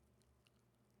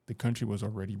 The country was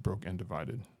already broke and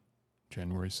divided.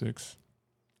 January 6th.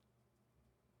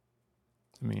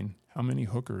 I mean, how many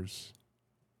hookers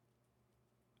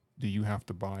do you have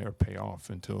to buy or pay off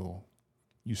until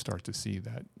you start to see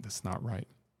that that's not right?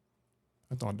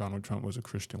 I thought Donald Trump was a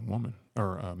Christian woman,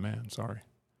 or a man, sorry.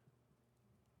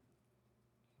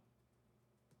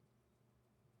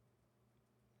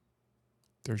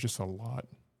 There's just a lot.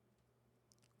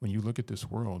 When you look at this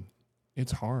world,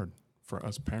 it's hard for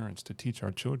us parents to teach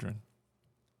our children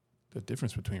the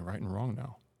difference between right and wrong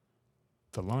now.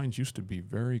 The lines used to be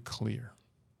very clear.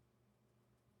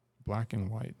 Black and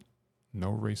white.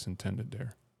 No race intended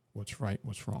there. What's right,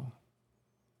 what's wrong.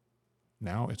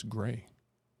 Now it's gray.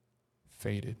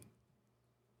 Faded.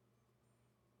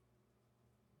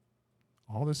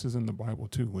 All this is in the Bible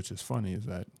too, which is funny, is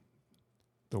that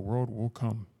the world will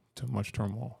come to much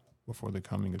turmoil before the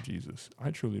coming of Jesus.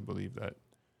 I truly believe that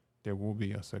there will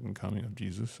be a second coming of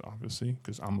Jesus, obviously,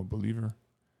 because I'm a believer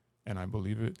and I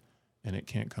believe it, and it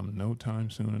can't come no time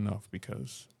soon enough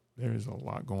because there is a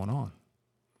lot going on.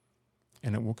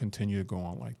 And it will continue to go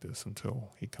on like this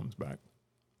until he comes back.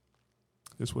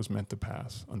 This was meant to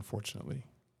pass, unfortunately.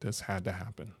 This had to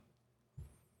happen.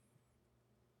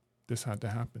 This had to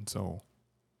happen. So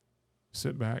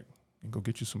sit back and go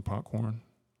get you some popcorn.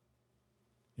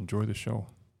 Enjoy the show.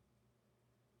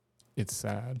 It's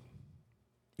sad.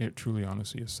 It truly,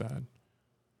 honestly is sad.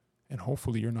 And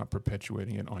hopefully you're not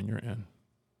perpetuating it on your end.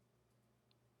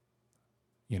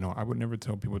 You know, I would never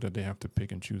tell people that they have to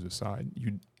pick and choose a side.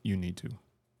 You need to.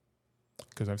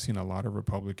 Because I've seen a lot of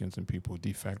Republicans and people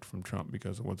defect from Trump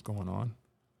because of what's going on.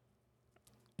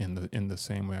 In the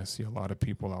same way I see a lot of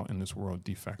people out in this world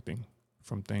defecting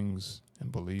from things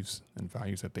and beliefs and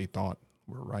values that they thought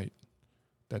were right,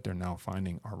 that they're now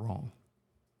finding are wrong.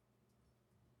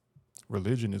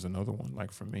 Religion is another one.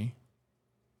 Like for me,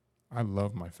 I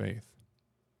love my faith.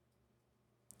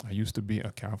 I used to be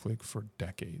a Catholic for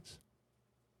decades.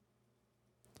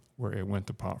 Where it went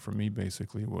to pot for me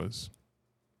basically was,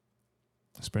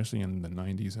 especially in the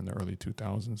 90s and the early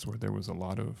 2000s, where there was a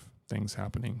lot of things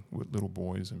happening with little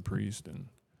boys and priests, and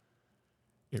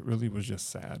it really was just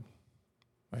sad.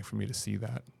 Like for me to see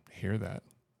that, hear that.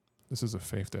 This is a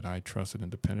faith that I trusted and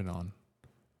depended on.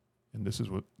 And this is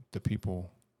what the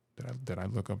people that I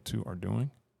look up to are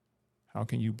doing, how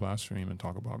can you blaspheme and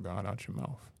talk about God out your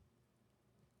mouth?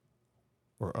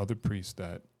 Or other priests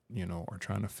that, are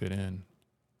trying to fit in,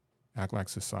 act like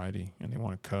society, and they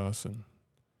want to cuss and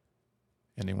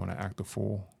they want to act a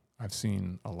fool. I've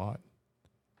seen a lot.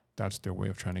 That's their way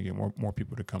of trying to get more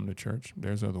people to come to church.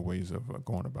 There's other ways of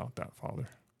going about that, Father.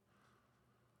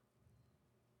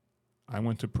 I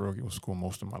went to parochial school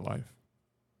most of my life.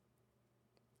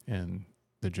 And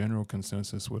the general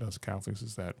consensus with us Catholics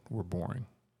is that we're boring.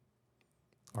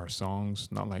 Our songs,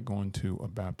 not like going to a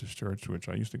Baptist church, which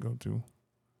I used to go to.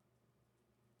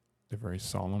 They're very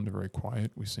solemn, they're very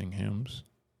quiet. We sing hymns.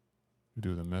 We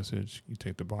do the message. You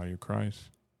take the body of Christ,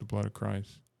 the blood of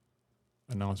Christ.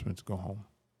 Announcements, go home.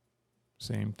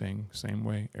 Same thing, same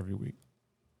way every week.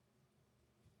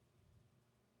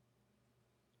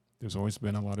 There's always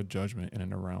been a lot of judgment in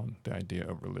and around the idea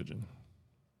of religion.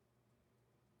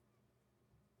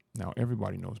 Now,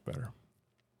 everybody knows better.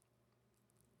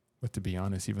 But to be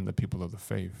honest, even the people of the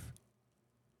faith,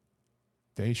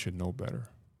 they should know better.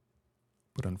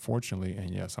 But unfortunately,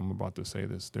 and yes, I'm about to say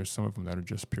this, there's some of them that are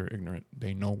just pure ignorant.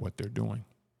 They know what they're doing,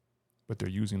 but they're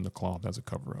using the cloth as a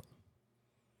cover-up.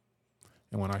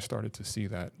 And when I started to see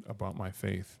that about my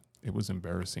faith, it was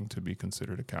embarrassing to be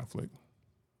considered a Catholic.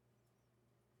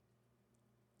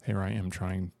 Here I am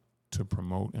trying to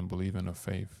promote and believe in a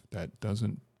faith that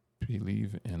doesn't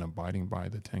believe in abiding by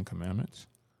the 10 Commandments.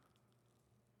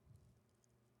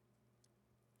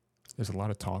 There's a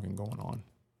lot of talking going on.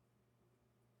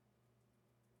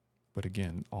 But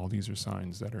again, all these are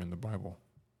signs that are in the Bible.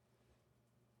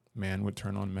 Man would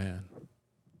turn on man.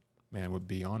 Man would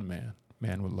be on man.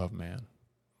 Man would love man.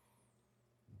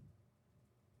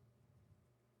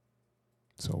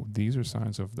 So these are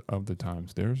signs of the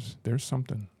times. There's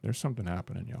something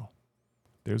happening, y'all.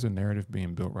 There's a narrative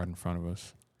being built right in front of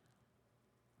us.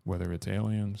 Whether it's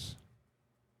aliens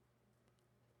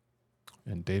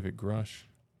and David Grush,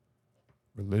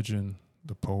 religion,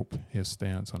 the Pope, his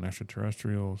stance on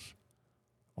extraterrestrials,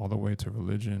 all the way to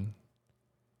religion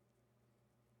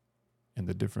and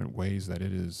the different ways that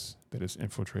it's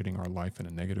infiltrating our life in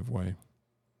a negative way.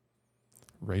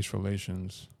 Race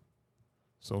relations,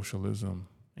 socialism,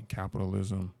 and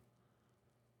capitalism.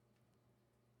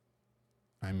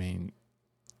 I mean,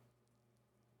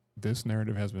 this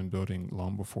narrative has been building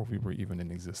long before we were even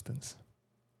in existence.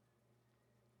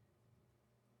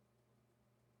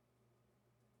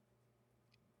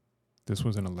 This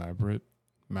was an elaborate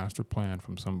master plan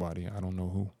from somebody, I don't know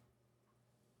who.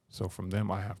 So from them,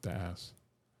 I have to ask,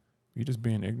 were you just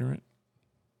being ignorant?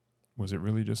 Was it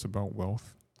really just about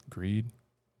wealth, greed?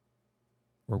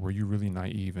 Or were you really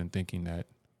naive in thinking that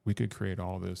we could create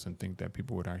all this and think that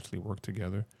people would actually work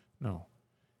together? No.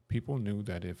 People knew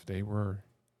that if they were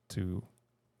to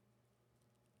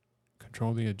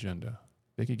control the agenda,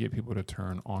 they could get people to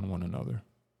turn on one another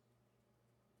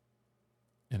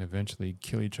and eventually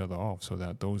kill each other off so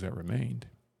that those that remained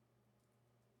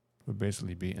would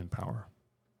basically be in power.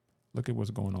 Look at what's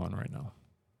going on right now.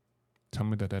 Tell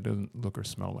me that doesn't look or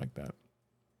smell like that.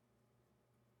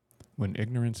 When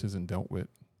ignorance isn't dealt with,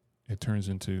 it turns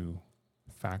into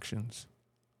factions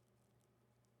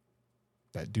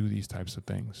that do these types of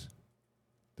things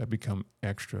that become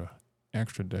extra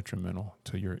detrimental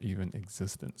to your even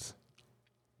existence.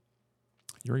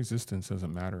 Your existence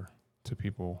doesn't matter to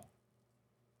people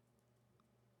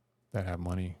that have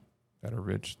money, that are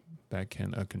rich, that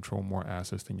can control more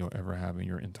assets than you'll ever have in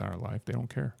your entire life. They don't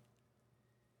care.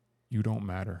 You don't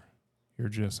matter. You're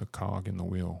just a cog in the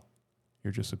wheel.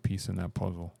 You're just a piece in that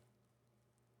puzzle.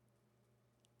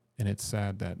 And it's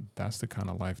sad that that's the kind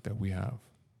of life that we have.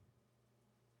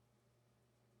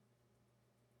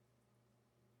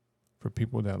 For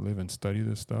people that live and study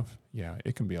this stuff, yeah,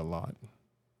 it can be a lot.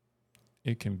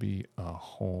 It can be a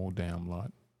whole damn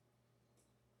lot.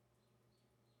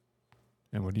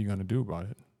 And what are you going to do about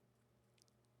it?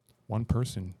 One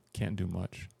person can't do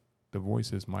much. The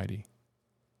voice is mighty,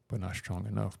 but not strong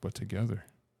enough. But together,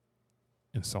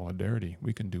 in solidarity,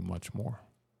 we can do much more.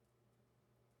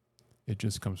 It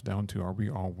just comes down to, are we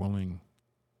all willing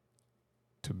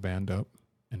to band up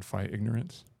and fight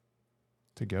ignorance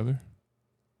together?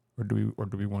 Or do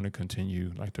we want to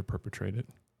continue like to perpetrate it?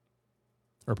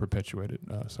 Or perpetuate it,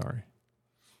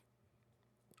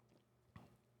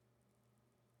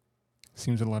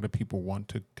 Seems a lot of people want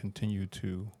to continue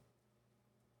to,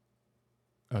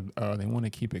 they want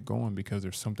to keep it going because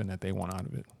there's something that they want out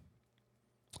of it.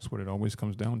 That's what it always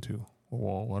comes down to.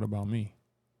 Well, what about me?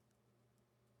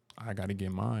 I got to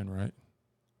get mine, right?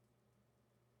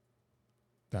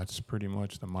 That's pretty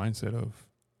much the mindset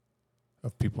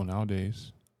of people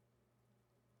nowadays.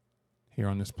 here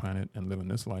on this planet and living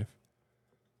this life.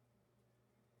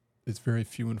 It's very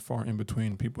few and far in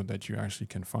between people that you actually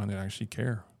can find that actually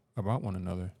care about one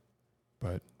another.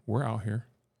 But we're out here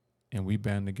and we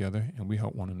band together and we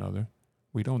help one another.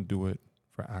 We don't do it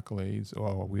for accolades,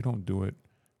 or we don't do it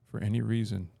for any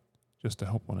reason, just to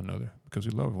help one another, because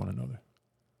we love one another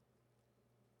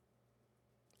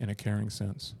in a caring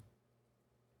sense.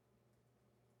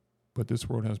 But this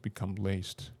world has become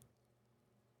laced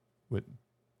with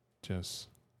just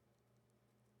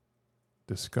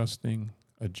disgusting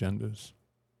agendas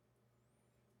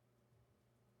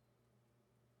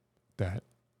that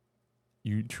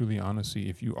you truly, honestly,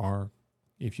 if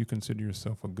you consider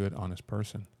yourself a good, honest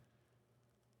person,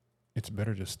 it's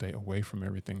better to stay away from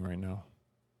everything right now,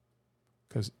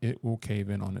 because it will cave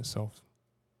in on itself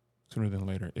sooner than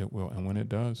later. It will. And when it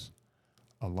does,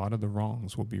 a lot of the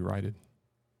wrongs will be righted.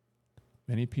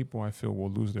 Many people, I feel,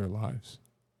 will lose their lives,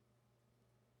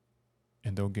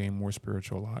 and they'll gain more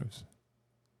spiritual lives.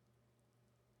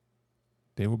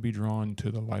 They will be drawn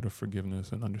to the light of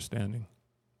forgiveness and understanding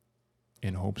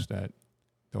in hopes that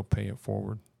they'll pay it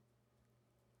forward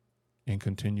and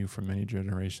continue for many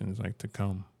generations to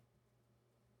come,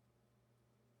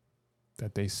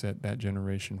 that they set that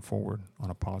generation forward on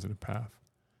a positive path.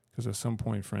 Because at some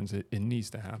point, friends, it needs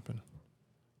to happen.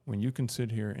 When you can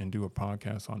sit here and do a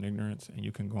podcast on ignorance and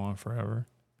you can go on forever,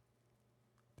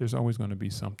 there's always going to be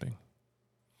something.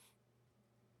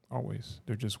 Always.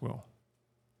 There just will.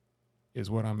 Is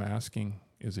what I'm asking,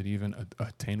 is it even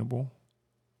attainable?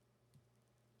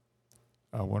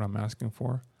 What I'm asking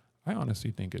for? I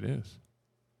honestly think it is.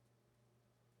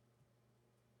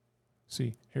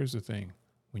 See, here's the thing.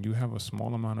 When you have a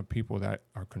small amount of people that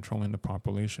are controlling the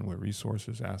population with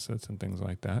resources, assets, and things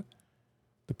like that,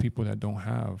 the people that don't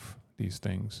have these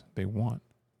things, they want.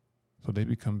 So they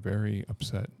become very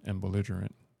upset and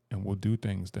belligerent and will do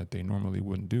things that they normally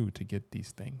wouldn't do to get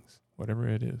these things, whatever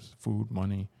it is, food,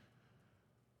 money,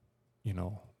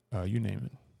 you name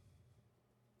it.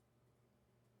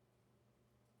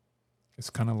 It's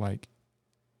kind of like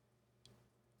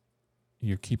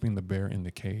you're keeping the bear in the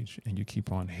cage and you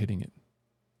keep on hitting it.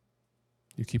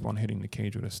 You keep on hitting the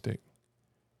cage with a stick.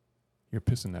 You're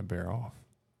pissing that bear off.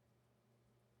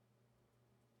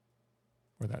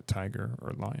 Or that tiger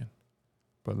or lion.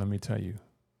 But let me tell you,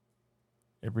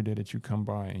 every day that you come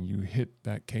by and you hit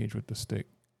that cage with the stick,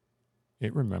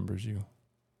 it remembers you.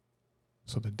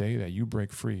 So the day that you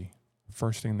break free,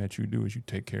 first thing that you do is you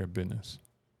take care of business.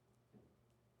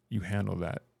 You handle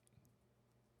that.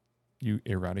 You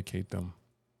eradicate them.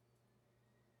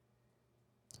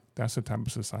 That's the type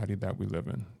of society that we live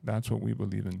in. That's what we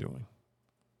believe in doing.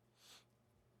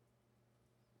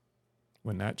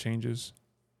 When that changes,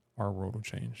 our world will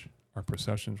change. Our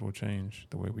perceptions will change.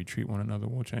 The way we treat one another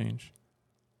will change.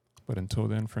 But until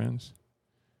then, friends,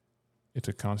 it's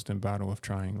a constant battle of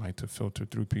trying to filter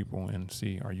through people and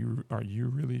see, are you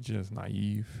really just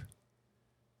naive?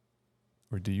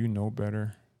 Or do you know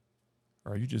better?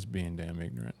 Or are you just being damn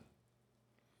ignorant?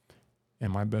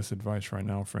 And my best advice right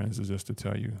now, friends, is just to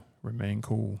tell you, remain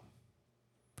cool.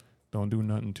 Don't do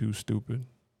nothing too stupid.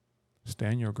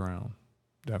 Stand your ground,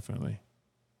 definitely.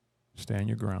 Stand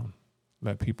your ground.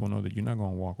 Let people know that you're not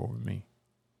going to walk over me.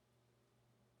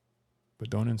 But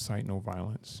don't incite no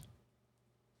violence.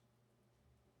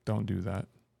 Don't do that.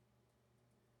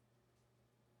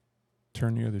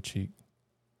 Turn the other cheek.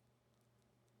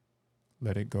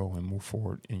 Let it go and move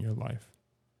forward in your life.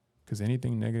 Because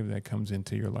anything negative that comes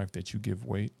into your life that you give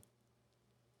weight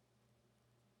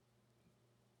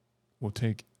will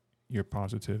take your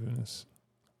positiveness,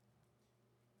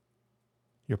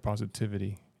 your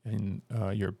positivity, and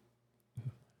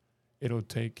it'll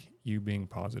take you being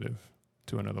positive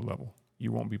to another level.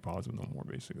 You won't be positive no more,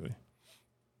 basically.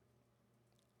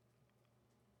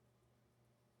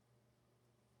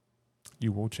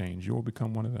 You will change. You will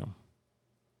become one of them.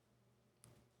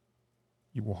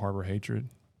 You will harbor hatred.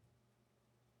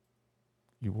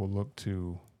 You will look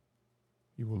to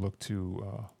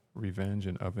revenge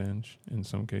and avenge in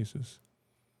some cases.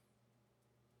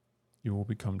 You will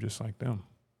become just like them.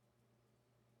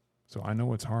 So I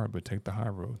know it's hard, but take the high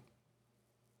road.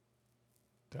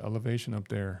 The elevation up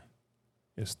there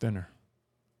is thinner.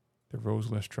 The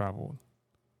road's less traveled.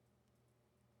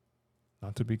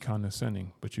 Not to be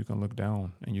condescending, but you can look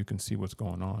down and you can see what's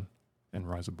going on and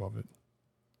rise above it.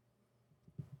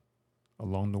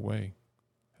 Along the way,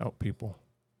 help people.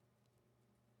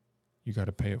 You got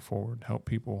to pay it forward. Help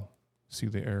people see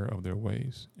the error of their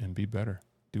ways and be better,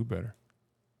 do better.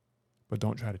 But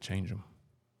don't try to change them.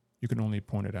 You can only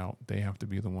point it out. They have to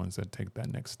be the ones that take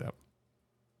that next step.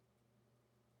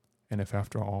 And if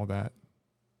after all that,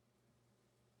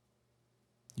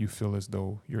 you feel as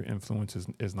though your influence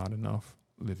is not enough,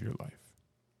 live your life.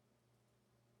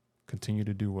 Continue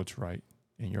to do what's right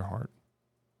in your heart.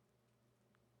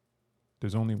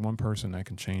 There's only one person that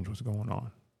can change what's going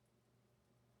on.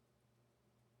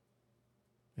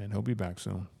 And he'll be back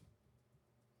soon.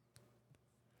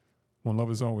 One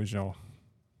love as always, y'all.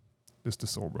 This the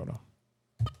Soul Brother.